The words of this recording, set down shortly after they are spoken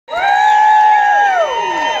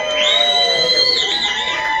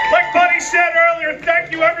here.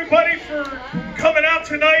 Thank you everybody for coming out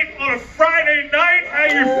tonight on a Friday night. How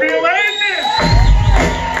you feeling?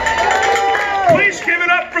 Please give it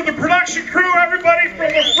up for the production crew, everybody from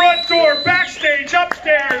the front door, backstage,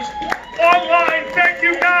 upstairs, online. Thank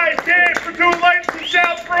you guys, Dan, for doing lights and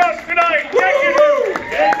sounds for us tonight. Thank you.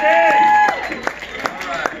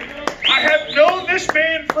 I have known this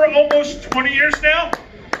man for almost 20 years now.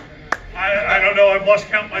 I don't know, I've lost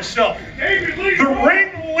count myself. The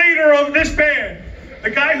ringleader of this band,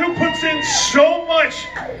 the guy who puts in so much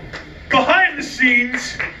behind the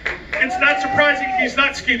scenes, it's not surprising he's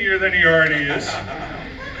not skinnier than he already is.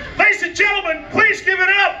 Ladies and gentlemen, please give it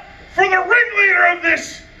up for the ringleader of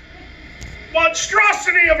this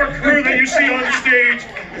monstrosity of a crew that you see on the stage,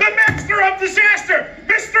 the master of disaster,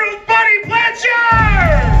 Mr. Buddy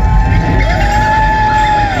Blanchard!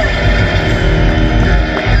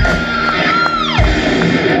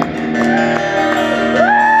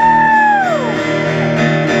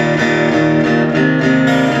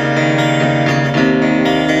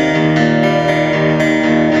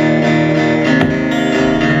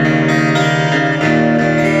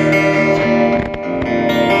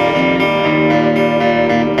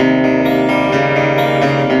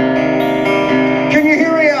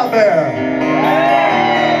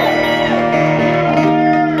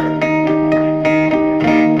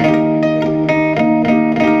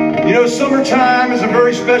 Summertime is a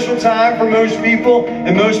very special time for most people,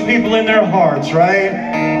 and most people in their hearts, right?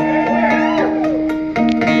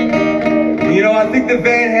 You know, I think that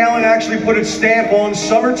Van Halen actually put its stamp on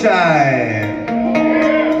summertime.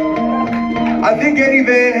 I think Eddie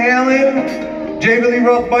Van Halen, David Lee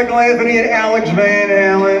Roth, Michael Anthony, and Alex Van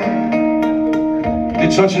Halen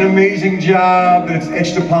did such an amazing job that it's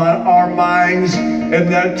etched upon our minds at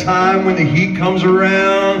that time when the heat comes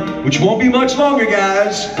around, which won't be much longer,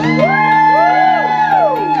 guys.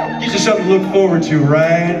 Gives you something to look forward to,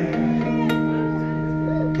 right?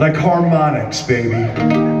 Like harmonics, baby.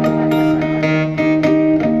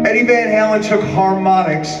 Eddie Van Halen took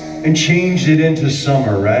harmonics and changed it into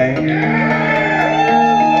summer, right?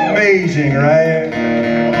 Amazing, right?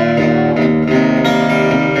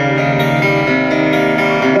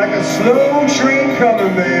 Like a slow train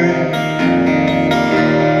coming, baby.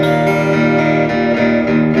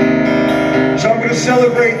 To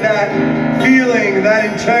celebrate that feeling, that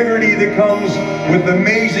integrity that comes with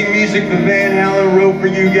amazing music that Van Halen wrote for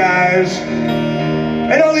you guys.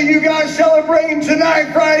 And all of you guys celebrating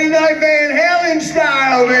tonight, Friday night Van Halen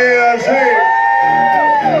style, man. Hey.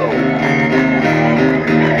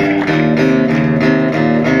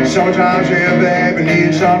 Sometimes, yeah, baby,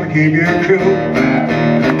 need something to keep you cool.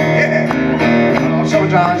 Yeah.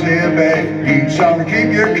 Sometimes, yeah, baby, need something to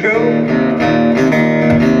keep you cool.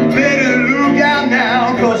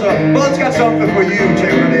 Now, cause Bud's got something for you,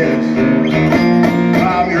 take what it is.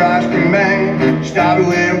 I'm your ice cream man, stop it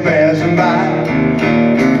when I'm passing by.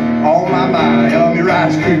 On my mind, I'm your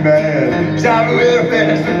ice cream man, stop it when I'm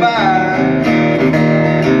passing by.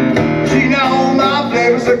 See now all my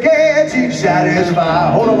flavors are can't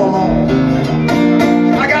satisfy. Hold on.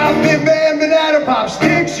 I got Big Band, banana pop,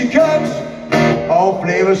 sticks and cups. All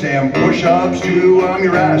flavors and push-ups too. I'm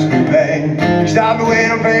your ice cream man. Stop me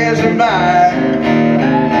when I'm passing by.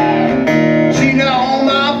 See now all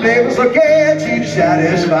my flavors I can't seem to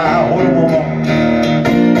satisfy. Hold on.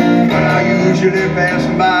 When I usually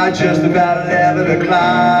passing by just about 11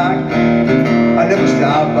 o'clock. I never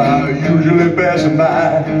stop by, usually passing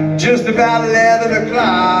by just about 11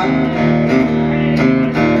 o'clock.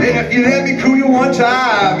 And if you let me cool you one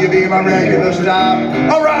time, you'll be my regular stop.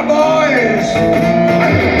 All right, boys.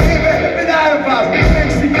 Banana pops,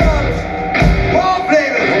 60 cups, all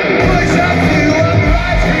flavors, push up to on the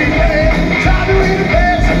ice cream man. Time to eat a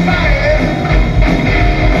pass of fire.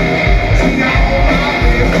 See now all my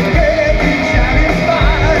flavors can't be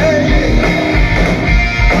satisfied.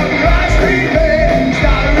 On the ice cream man,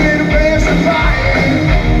 time to eat a pass of fire.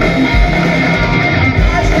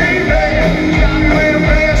 Ice cream man, time to eat a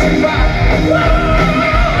pass of fire.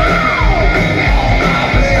 All my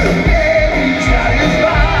flavors can't be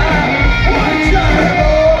satisfied. One time.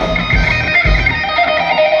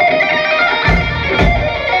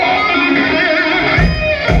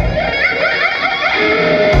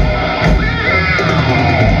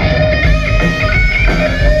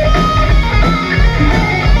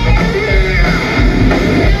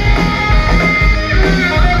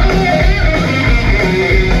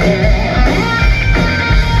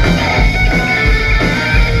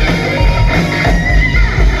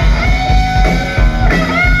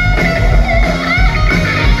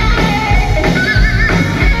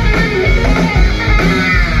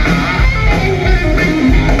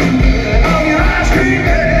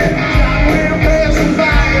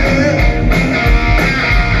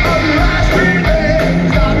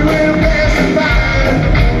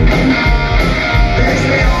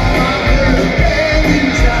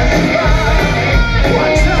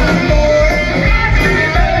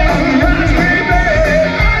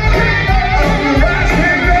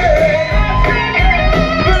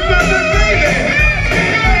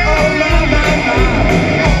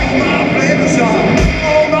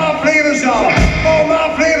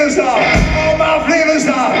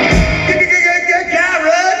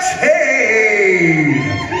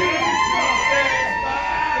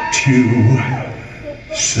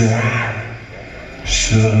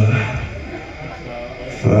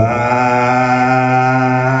 5